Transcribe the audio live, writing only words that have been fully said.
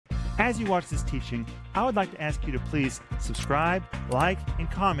As you watch this teaching, I would like to ask you to please subscribe, like,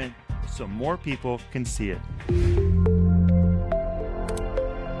 and comment so more people can see it.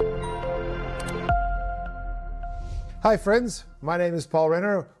 Hi friends, my name is Paul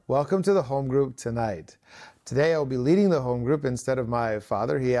Renner. Welcome to the home group tonight. Today I'll be leading the home group instead of my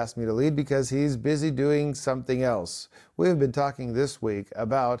father. He asked me to lead because he's busy doing something else. We have been talking this week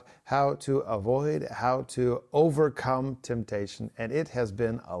about how to avoid, how to overcome temptation, and it has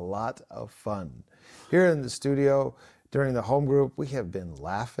been a lot of fun. Here in the studio, during the home group, we have been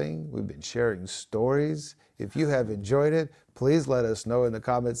laughing, we've been sharing stories. If you have enjoyed it, please let us know in the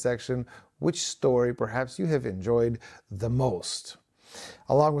comment section which story perhaps you have enjoyed the most.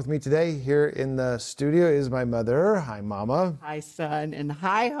 Along with me today here in the studio is my mother. Hi, Mama. Hi, son, and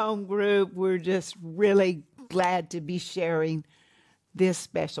hi, home group. We're just really glad to be sharing this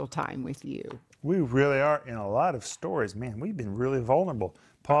special time with you. We really are in a lot of stories. Man, we've been really vulnerable.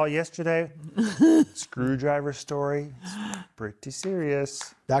 Paul, yesterday, screwdriver story. It's pretty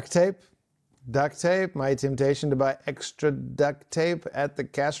serious. Duct tape. Duct tape. My temptation to buy extra duct tape at the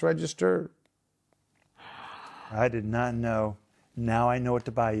cash register. I did not know. Now I know what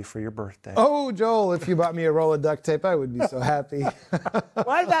to buy you for your birthday. Oh, Joel, if you bought me a roll of duct tape, I would be so happy.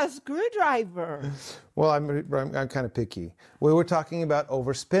 What about a screwdriver? Well, I'm kind of picky. We were talking about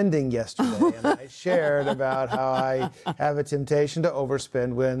overspending yesterday, and I shared about how I have a temptation to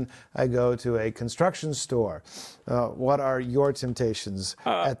overspend when I go to a construction store. What are your temptations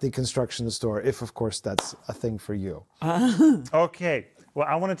at the construction store, if, of course, that's a thing for you? Okay. Well,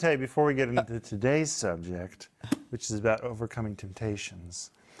 I want to tell you before we get into today's subject, which is about overcoming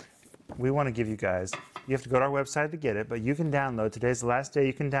temptations, we want to give you guys, you have to go to our website to get it, but you can download, today's the last day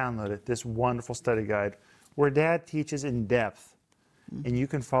you can download it, this wonderful study guide where Dad teaches in depth, and you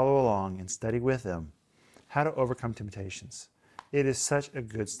can follow along and study with him how to overcome temptations. It is such a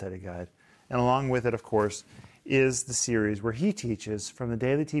good study guide. And along with it, of course, is the series where he teaches from the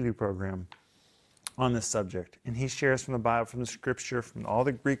daily TV program on this subject. And he shares from the Bible, from the scripture, from all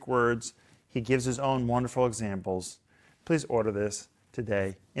the Greek words. He gives his own wonderful examples. Please order this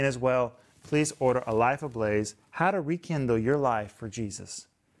today. And as well, please order A Life Ablaze, How to Rekindle Your Life for Jesus.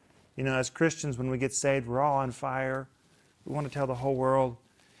 You know, as Christians, when we get saved, we're all on fire. We want to tell the whole world.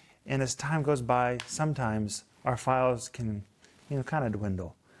 And as time goes by, sometimes our fires can, kind of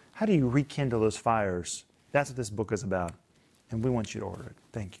dwindle. How do you rekindle those fires? That's what this book is about. And we want you to order it.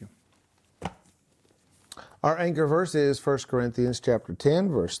 Thank you. Our anchor verse is 1 Corinthians chapter 10,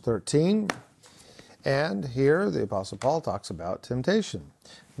 verse 13. And here the Apostle Paul talks about temptation.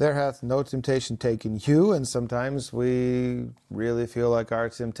 There hath no temptation taken you, and sometimes we really feel like our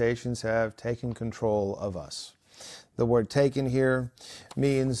temptations have taken control of us. The word taken here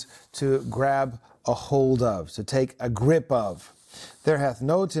means to grab a hold of, to take a grip of. There hath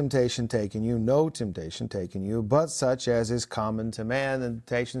no temptation taken you, but such as is common to man. The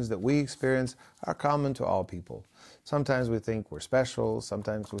temptations that we experience are common to all people. Sometimes we think we're special.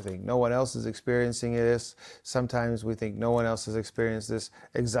 Sometimes we think no one else is experiencing this. Sometimes we think no one else has experienced this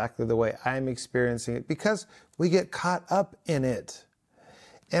exactly the way I'm experiencing it, because we get caught up in it.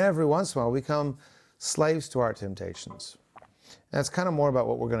 And every once in a while we become slaves to our temptations. That's kind of more about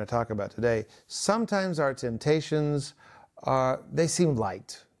what we're going to talk about today. Sometimes our temptations they seem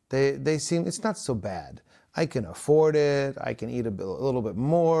light. They seem, it's not so bad. I can afford it. I can eat a little bit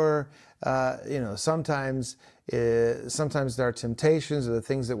more. Sometimes our temptations or the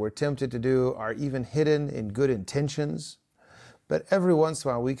things that we're tempted to do are even hidden in good intentions. But every once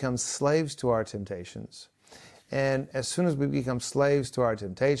in a while we become slaves to our temptations. And as soon as we become slaves to our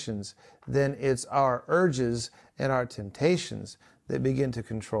temptations, then it's our urges and our temptations that begin to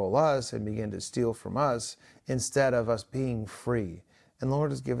control us and begin to steal from us instead of us being free. And the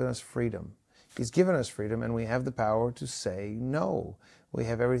Lord has given us freedom. He's given us freedom, and we have the power to say no. We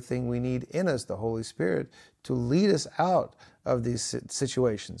have everything we need in us, the Holy Spirit, to lead us out of these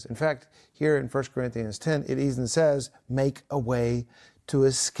situations. In fact, here in 1 Corinthians 10, it even says, make a way to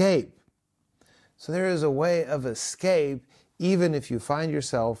escape. So there is a way of escape, even if you find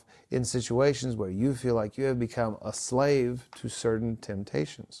yourself in situations where you feel like you have become a slave to certain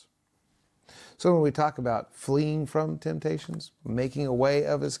temptations. So when we talk about fleeing from temptations, making a way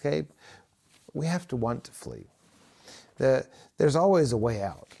of escape, we have to want to flee. There's always a way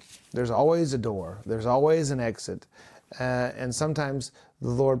out. There's always a door. There's always an exit. And sometimes the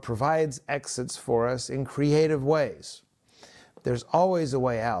Lord provides exits for us in creative ways. There's always a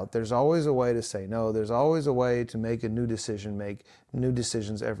way out. There's always a way to say no. There's always a way to make a new decision, make new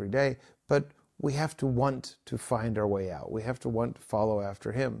decisions every day. But we have to want to find our way out. We have to want to follow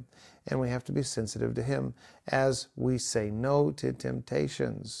after him. And we have to be sensitive to him as we say no to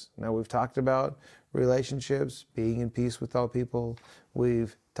temptations. Now, we've talked about relationships, being in peace with all people.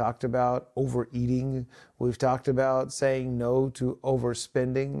 We've talked about overeating. We've talked about saying no to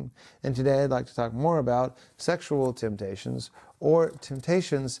overspending. And today I'd like to talk more about sexual temptations, or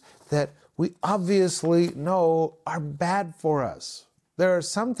temptations that we obviously know are bad for us. There are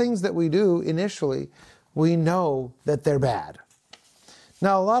some things that we do initially, we know that they're bad.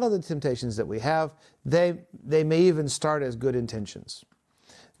 Now, a lot of the temptations that we have, they may even start as good intentions.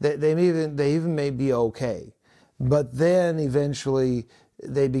 They even may be okay. But then eventually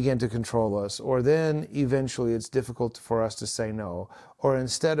they begin to control us, or then eventually it's difficult for us to say no. Or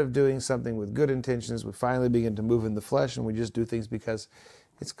instead of doing something with good intentions, we finally begin to move in the flesh and we just do things because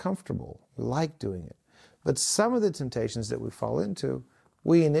it's comfortable. We like doing it. But some of the temptations that we fall into,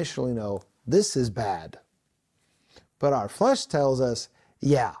 we initially know this is bad. But our flesh tells us,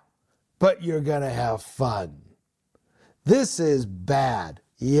 yeah, but you're going to have fun. This is bad.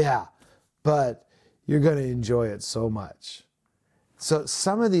 Yeah, but you're going to enjoy it so much. So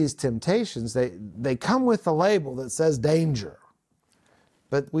some of these temptations, they come with a label that says danger.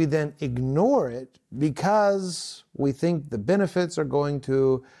 But we then ignore it because we think the benefits are going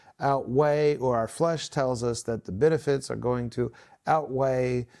to outweigh, or our flesh tells us that the benefits are going to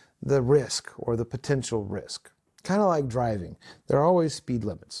outweigh the risk or the potential risk. Kind of like driving. There are always speed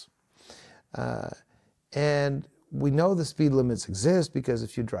limits. And we know the speed limits exist because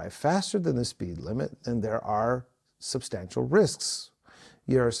if you drive faster than the speed limit, then there are substantial risks.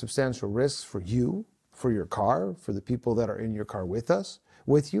 There are substantial risks for you, for your car, for the people that are in your car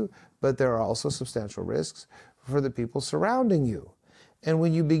with you, but there are also substantial risks for the people surrounding you. And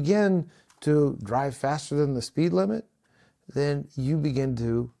when you begin to drive faster than the speed limit, then you begin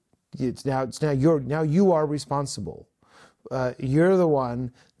to, now you are responsible. You're the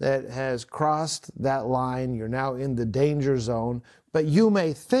one that has crossed that line. You're now in the danger zone. But you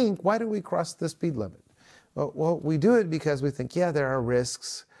may think, why do we cross the speed limit? Well, we do it because we think, yeah, there are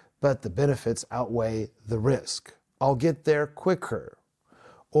risks, but the benefits outweigh the risk. I'll get there quicker.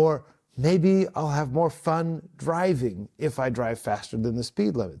 Or maybe I'll have more fun driving if I drive faster than the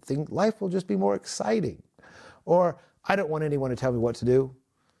speed limit. Life will just be more exciting. Or I don't want anyone to tell me what to do.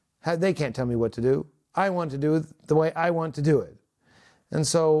 They can't tell me what to do. I want to do it the way I want to do it. And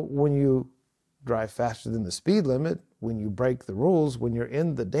so when you drive faster than the speed limit, when you break the rules, when you're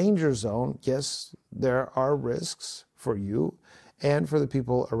in the danger zone, yes, there are risks for you and for the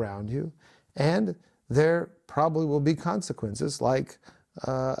people around you. And there probably will be consequences like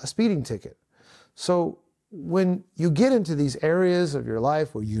a speeding ticket. So when you get into these areas of your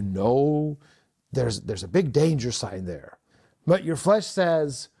life where you know there's a big danger sign there, but your flesh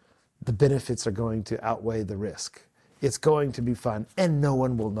says the benefits are going to outweigh the risk. It's going to be fun and no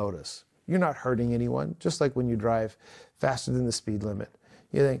one will notice. You're not hurting anyone, just like when you drive faster than the speed limit.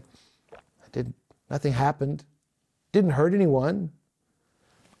 You think, nothing happened, didn't hurt anyone.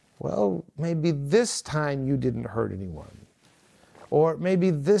 Well, maybe this time you didn't hurt anyone. Or maybe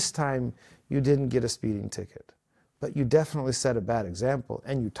this time you didn't get a speeding ticket. But you definitely set a bad example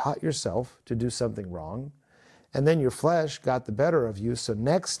and you taught yourself to do something wrong. And then your flesh got the better of you. So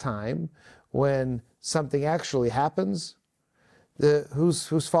next time when something actually happens,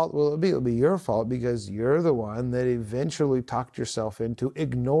 whose fault will it be? It'll be your fault because you're the one that eventually talked yourself into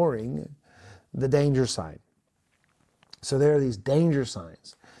ignoring the danger sign. So there are these danger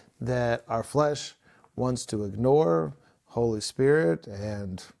signs that our flesh wants to ignore. Holy Spirit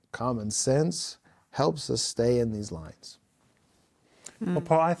and common sense helps us stay in these lines. Well,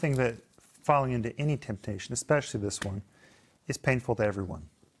 Paul, I think that falling into any temptation, especially this one, is painful to everyone.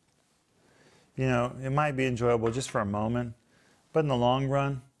 You know, it might be enjoyable just for a moment, but in the long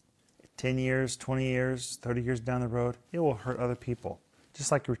run, 10 years, 20 years, 30 years down the road, it will hurt other people.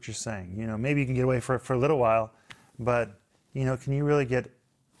 Just like what you're saying. You know, maybe you can get away for a little while, but, you know, can you really get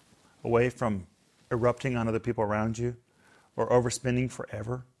away from erupting on other people around you or overspending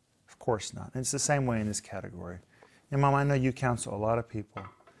forever? Of course not. And it's the same way in this category. And Mom, I know you counsel a lot of people,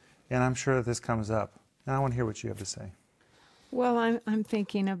 and I'm sure that this comes up. And I want to hear what you have to say. Well, I'm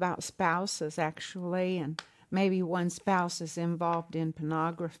thinking about spouses actually, and maybe one spouse is involved in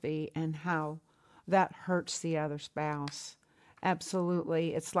pornography and how that hurts the other spouse.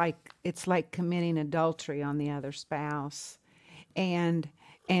 Absolutely. It's like committing adultery on the other spouse. And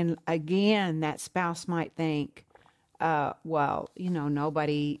again, that spouse might think, well, you know,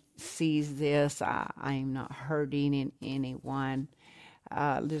 nobody sees this. I'm not hurting anyone.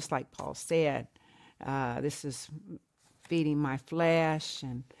 Just like Paul said, this is feeding my flesh,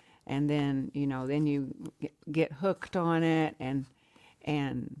 and and then then you get hooked on it, and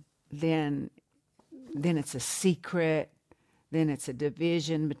then it's a secret, then it's a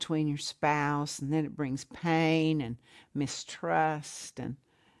division between your spouse, and then it brings pain and mistrust, and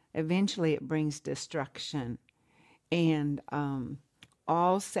eventually it brings destruction. And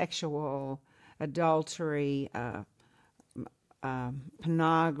all sexual adultery,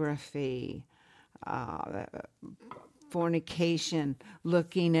 pornography, fornication,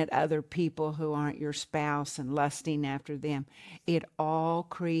 looking at other people who aren't your spouse and lusting after them, it all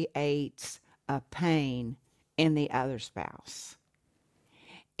creates a pain in the other spouse.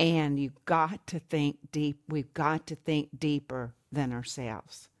 And you've got to think deep. We've got to think deeper than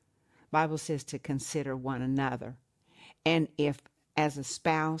ourselves. The Bible says to consider one another. And if, as a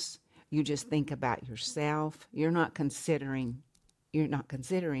spouse, you just think about yourself, you're not considering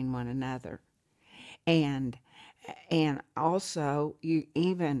one another. And also,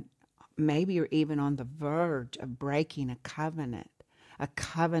 maybe you're even on the verge of breaking a covenant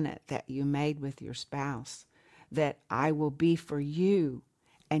that you made with your spouse, that I will be for you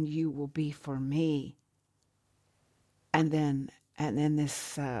and you will be for me. And then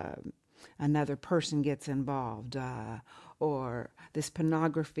this another person gets involved, or this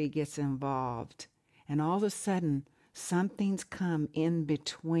pornography gets involved, and all of a sudden something's come in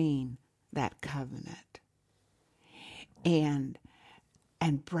between that covenant, and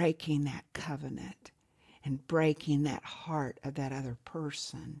breaking that covenant, and breaking that heart of that other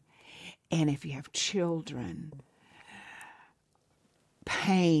person. And if you have children,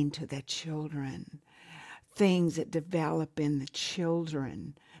 pain to the children, things that develop in the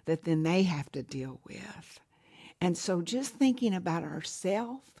children that then they have to deal with. And so just thinking about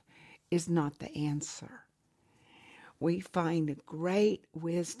ourselves is not the answer. We find a great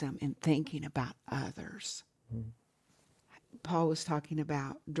wisdom in thinking about others. Paul was talking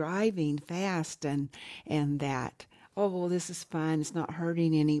about driving fast and that, oh, well, this is fun. It's not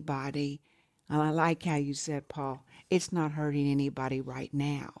hurting anybody. And I like how you said, Paul, it's not hurting anybody right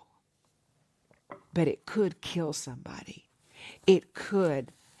now. But it could kill somebody. It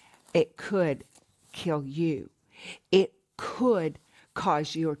could kill you. It could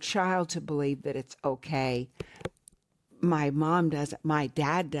cause your child to believe that it's okay. My mom does it, my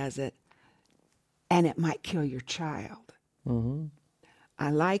dad does it, and it might kill your child. Mm-hmm. I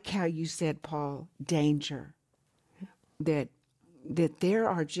like how you said, Paul, danger. That there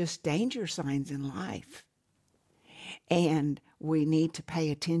are just danger signs in life. And we need to pay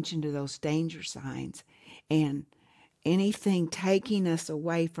attention to those danger signs. And anything taking us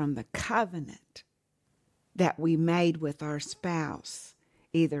away from the covenant that we made with our spouse,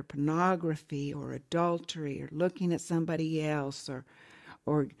 either pornography or adultery or looking at somebody else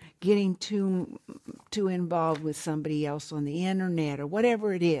or getting too involved with somebody else on the internet or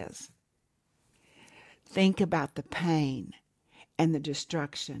whatever it is, think about the pain and the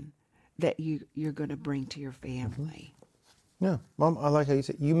destruction that you're going to bring to your family. Yeah, Mom, I like how you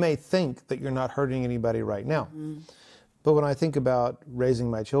said, you may think that you're not hurting anybody right now. But when I think about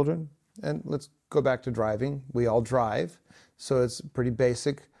raising my children, and let's go back to driving, we all drive, so it's a pretty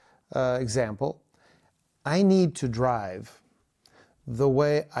basic example. I need to drive the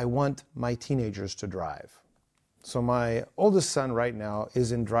way I want my teenagers to drive. So my oldest son right now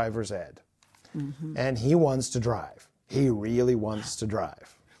is in driver's ed, and he wants to drive. He really wants to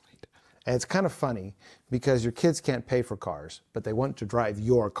drive. And it's kind of funny because your kids can't pay for cars, but they want to drive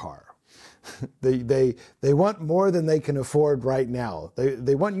your car. They want more than they can afford right now.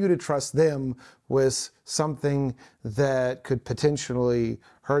 They want you to trust them with something that could potentially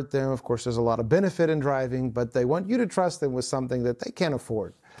hurt them. Of course, there's a lot of benefit in driving, but they want you to trust them with something that they can't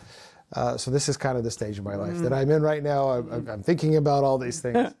afford. So this is kind of the stage of my life that I'm in right now. I'm thinking about all these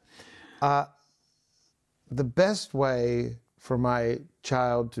things. The best way for my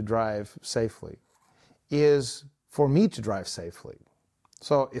child to drive safely is for me to drive safely.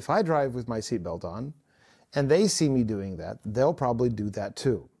 So if I drive with my seatbelt on and they see me doing that, they'll probably do that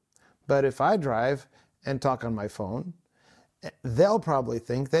too. But if I drive and talk on my phone, they'll probably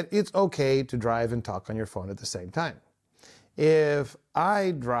think that it's okay to drive and talk on your phone at the same time. If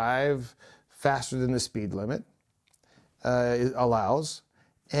I drive faster than the speed limit allows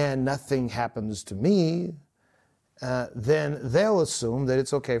and nothing happens to me, then they'll assume that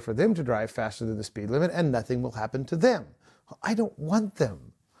it's okay for them to drive faster than the speed limit and nothing will happen to them. I don't want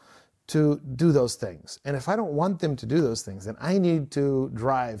them to do those things. And if I don't want them to do those things, then I need to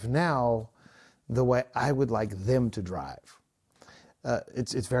drive now the way I would like them to drive.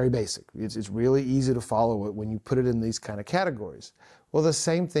 It's very basic. It's really easy to follow it when you put it in these kind of categories. Well, the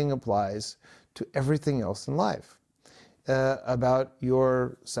same thing applies to everything else in life. about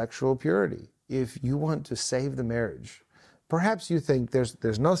your sexual purity. If you want to save the marriage, perhaps you think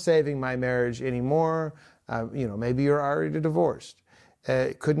there's no saving my marriage anymore. Maybe you're already divorced.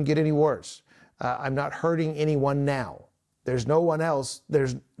 It couldn't get any worse. I'm not hurting anyone now. There's no one else.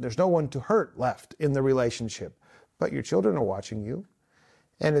 There's no one to hurt left in the relationship. But your children are watching you.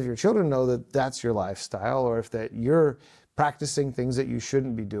 And if your children know that that's your lifestyle, or if that you're practicing things that you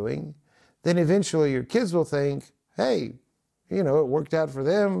shouldn't be doing, then eventually your kids will think, hey, it worked out for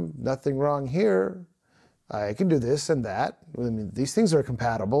them. Nothing wrong here. I can do this and that. I mean, these things are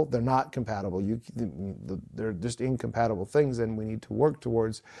compatible. They're not compatible. They're just incompatible things, and we need to work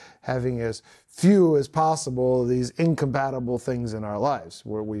towards having as few as possible of these incompatible things in our lives,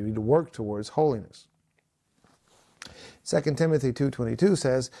 where we need to work towards holiness. 2 Timothy 2:22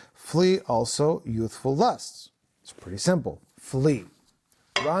 says, flee also youthful lusts. It's pretty simple. Flee.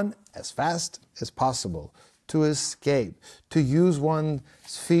 Run as fast as possible to escape, to use one's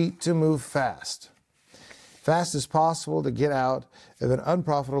feet to move fast. Fast as possible to get out of an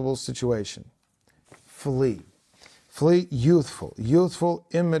unprofitable situation. Flee. Flee youthful,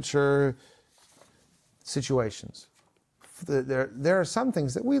 immature situations. There are some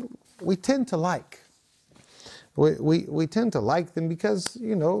things that we tend to like. We tend to like them because,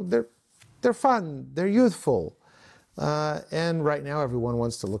 they're fun, they're youthful. And right now everyone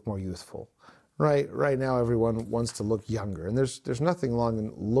wants to look more youthful. Right now everyone wants to look younger, and there's nothing wrong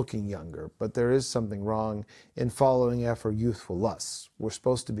in looking younger, but there is something wrong in following after youthful lusts. We're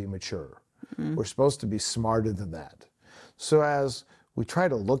supposed to be mature. Mm-hmm. We're supposed to be smarter than that. So as we try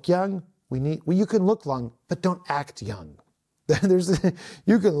to look young, you can look young, but don't act young.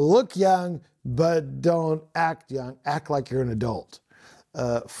 You can look young, but don't act young. Act like you're an adult.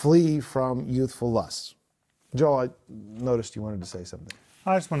 Flee from youthful lusts. Joel, I noticed you wanted to say something.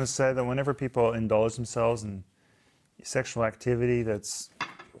 I just want to say that whenever people indulge themselves in sexual activity that's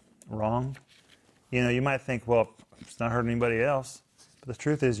wrong, you might think, well, it's not hurting anybody else. But the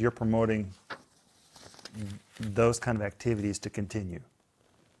truth is you're promoting those kind of activities to continue.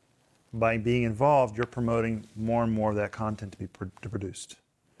 By being involved, you're promoting more and more of that content to be produced.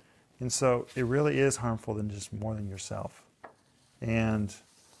 And so it really is harmful than just more than yourself. And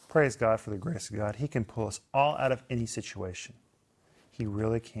praise God for the grace of God. He can pull us all out of any situation. He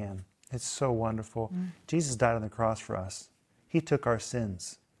really can. It's so wonderful. Mm. Jesus died on the cross for us. He took our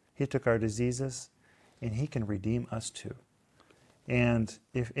sins. He took our diseases, and He can redeem us too. And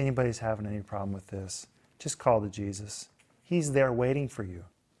if anybody's having any problem with this, just call to Jesus. He's there waiting for you.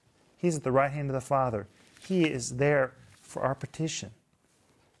 He's at the right hand of the Father. He is there for our petition.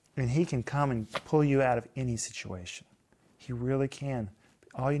 And He can come and pull you out of any situation. He really can.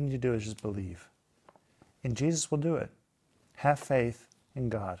 All you need to do is just believe. And Jesus will do it. Have faith in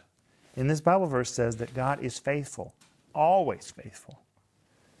God. And this Bible verse says that God is faithful, always faithful.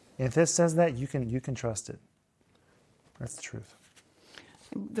 And if this says that, you can trust it. That's the truth.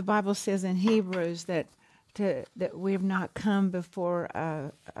 The Bible says in Hebrews that we have not come before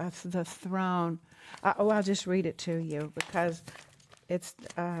the throne. I'll just read it to you because it's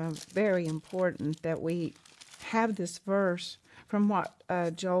very important that we have this verse from what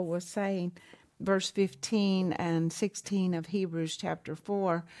Joel was saying. Verse 15 and 16 of Hebrews chapter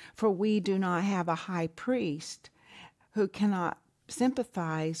 4, for we do not have a high priest who cannot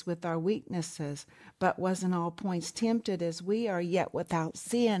sympathize with our weaknesses, but was in all points tempted as we are, yet without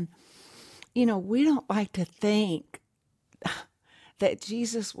sin. We don't like to think that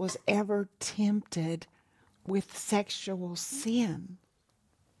Jesus was ever tempted with sexual sin.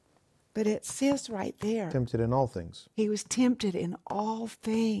 But it says right there. Tempted in all things. He was tempted in all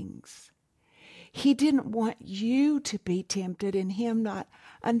things. He didn't want you to be tempted and Him not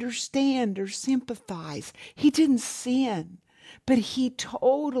understand or sympathize. He didn't sin, but He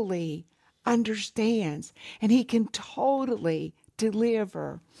totally understands and He can totally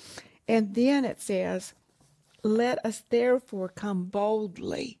deliver. And then it says, let us therefore come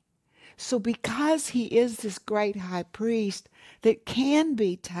boldly. So because He is this great high priest that can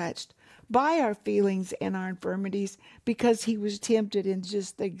be touched by our feelings and our infirmities, because He was tempted in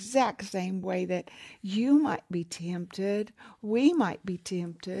just the exact same way that you might be tempted, we might be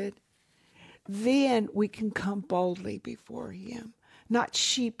tempted, then we can come boldly before Him, not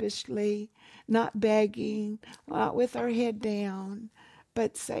sheepishly, not begging, not with our head down,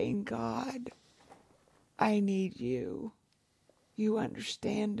 but saying, God, I need you. You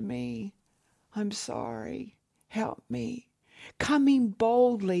understand me. I'm sorry. Help me. Coming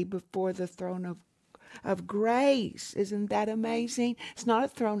boldly before the throne of grace. Isn't that amazing? It's not a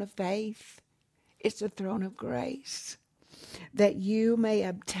throne of faith. It's a throne of grace. That you may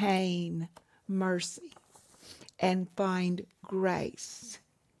obtain mercy and find grace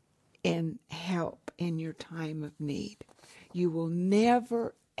and help in your time of need. You will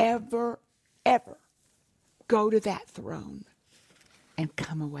never, ever, ever go to that throne and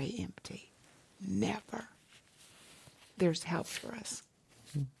come away empty. Never. There's help for us.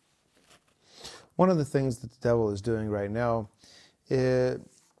 One of the things that the devil is doing right now is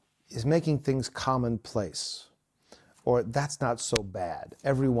making things commonplace, or that's not so bad.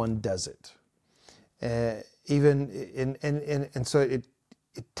 Everyone does it. So it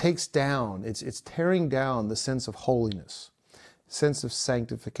takes down, it's tearing down the sense of holiness, sense of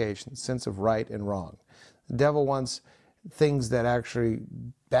sanctification, sense of right and wrong. The devil wants things that are actually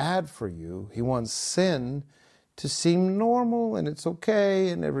bad for you. He wants sin to seem normal and it's okay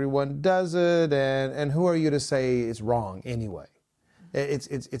and everyone does it, and who are you to say it's wrong anyway?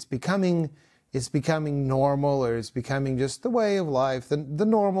 It's becoming normal, or it's becoming just the way of life, the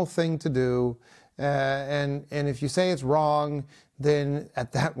normal thing to do. And if you say it's wrong, then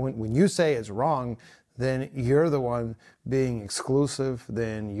when you say it's wrong, then you're the one being exclusive,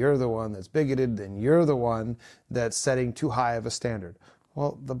 then you're the one that's bigoted, then you're the one that's setting too high of a standard.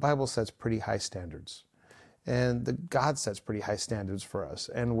 Well, the Bible sets pretty high standards. And God sets pretty high standards for us.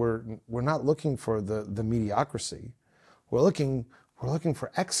 And we're not looking for the mediocrity. We're looking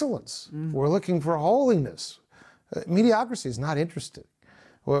for excellence. We're looking for holiness. Mediocrity is not interesting.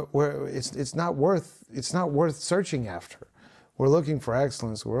 It's not worth searching after. We're looking for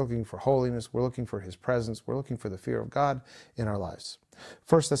excellence. We're looking for holiness. We're looking for His presence. We're looking for the fear of God in our lives.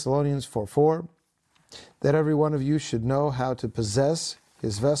 1 Thessalonians 4:4, that every one of you should know how to possess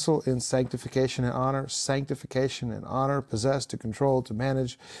his vessel in sanctification and honor. Sanctification and honor, possess, to control, to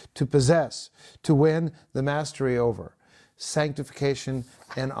manage, to possess, to win the mastery over. Sanctification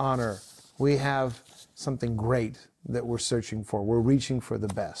and honor. We have something great that we're searching for. We're reaching for the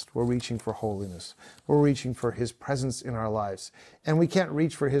best. We're reaching for holiness. We're reaching for His presence in our lives. And we can't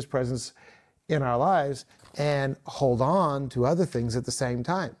reach for His presence in our lives and hold on to other things at the same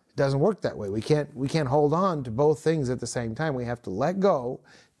time. It doesn't work that way. We can't hold on to both things at the same time. We have to let go,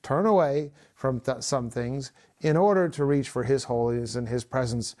 turn away from some things in order to reach for His holiness and His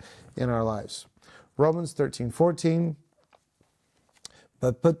presence in our lives. Romans 13:14,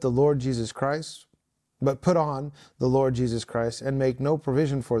 but put on the Lord Jesus Christ, and make no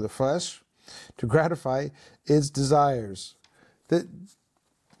provision for the flesh to gratify its desires. That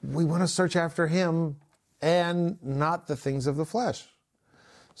we want to search after Him and not the things of the flesh.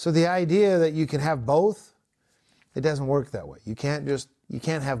 So the idea that you can have both, it doesn't work that way. You can't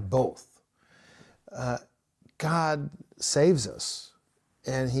have both. God saves us,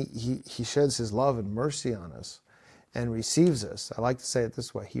 and He sheds His love and mercy on us and receives us. I like to say it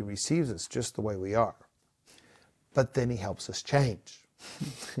this way: He receives us just the way we are. But then He helps us change.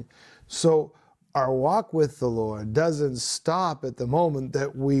 So our walk with the Lord doesn't stop at the moment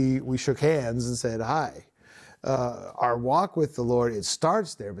that we shook hands and said hi. Our walk with the Lord, it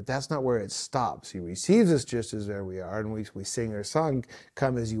starts there, but that's not where it stops. He receives us just as there we are, and we sing our song,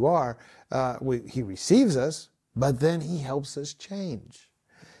 "Come as You Are." He receives us, but then He helps us change.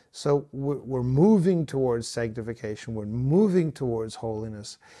 So we're moving towards sanctification, we're moving towards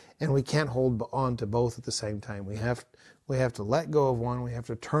holiness, and we can't hold on to both at the same time. We have to let go of one, we have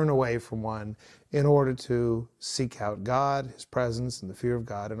to turn away from one in order to seek out God, His presence, and the fear of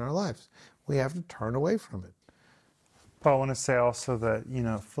God in our lives. We have to turn away from it. Paul, I want to say also that,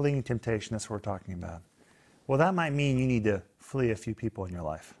 fleeing temptation, that's what we're talking about. Well, that might mean you need to flee a few people in your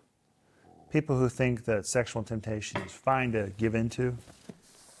life. People who think that sexual temptation is fine to give into,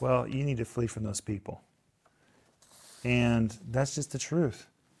 well, you need to flee from those people. And that's just the truth.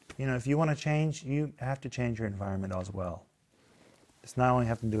 If you want to change, you have to change your environment as well. It's not only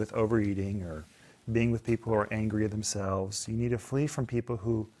having to do with overeating or being with people who are angry at themselves. You need to flee from people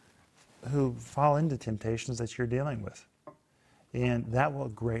who fall into temptations that you're dealing with. And that will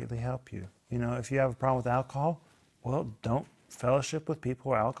greatly help you. If you have a problem with alcohol, well, don't fellowship with people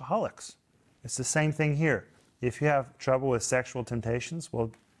who are alcoholics. It's the same thing here. If you have trouble with sexual temptations,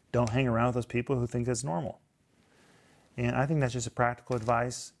 well, don't hang around with those people who think that's normal. And I think that's just a practical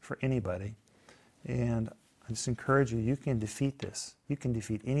advice for anybody. And I just encourage you, you can defeat this. You can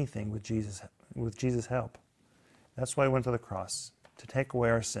defeat anything with Jesus' help. That's why He went to the cross, to take away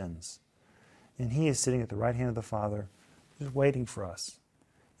our sins. And He is sitting at the right hand of the Father, just waiting for us.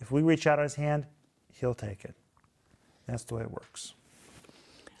 If we reach out His hand, He'll take it. That's the way it works.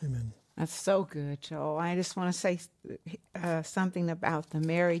 Amen. That's so good, Joel. I just want to say something about the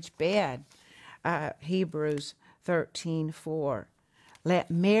marriage bed. Hebrews 13:4.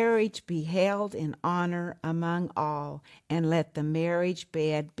 Let marriage be held in honor among all, and let the marriage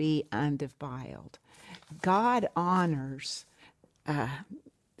bed be undefiled. God honors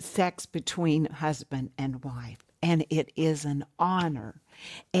sex between husband and wife, and it is an honor,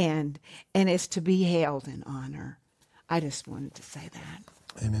 and it's to be held in honor. I just wanted to say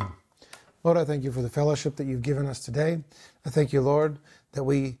that. Amen. Lord, I thank you for the fellowship that you've given us today. I thank you, Lord, that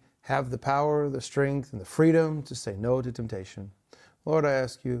we have the power, the strength, and the freedom to say no to temptation. Lord, I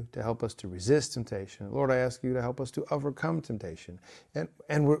ask you to help us to resist temptation. Lord, I ask you to help us to overcome temptation.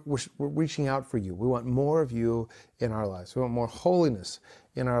 And we're reaching out for you. We want more of you in our lives. We want more holiness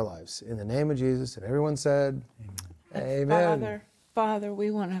in our lives. In the name of Jesus, and everyone said, Amen. Father,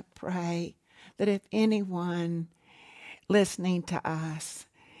 we want to pray that if anyone listening to us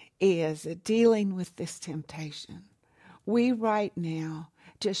is dealing with this temptation, we right now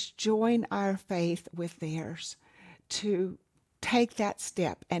just join our faith with theirs to take that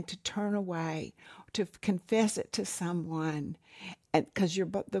step and to turn away, to confess it to someone. And because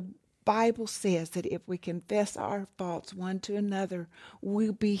the Bible says that if we confess our faults one to another,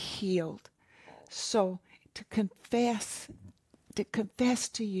 we'll be healed. So to confess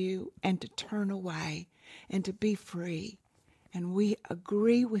to you and to turn away and to be free. And we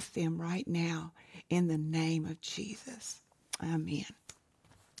agree with them right now in the name of Jesus. Amen.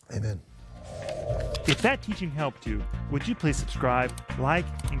 Amen. If that teaching helped you, would you please subscribe, like,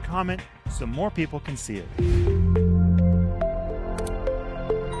 and comment so more people can see it?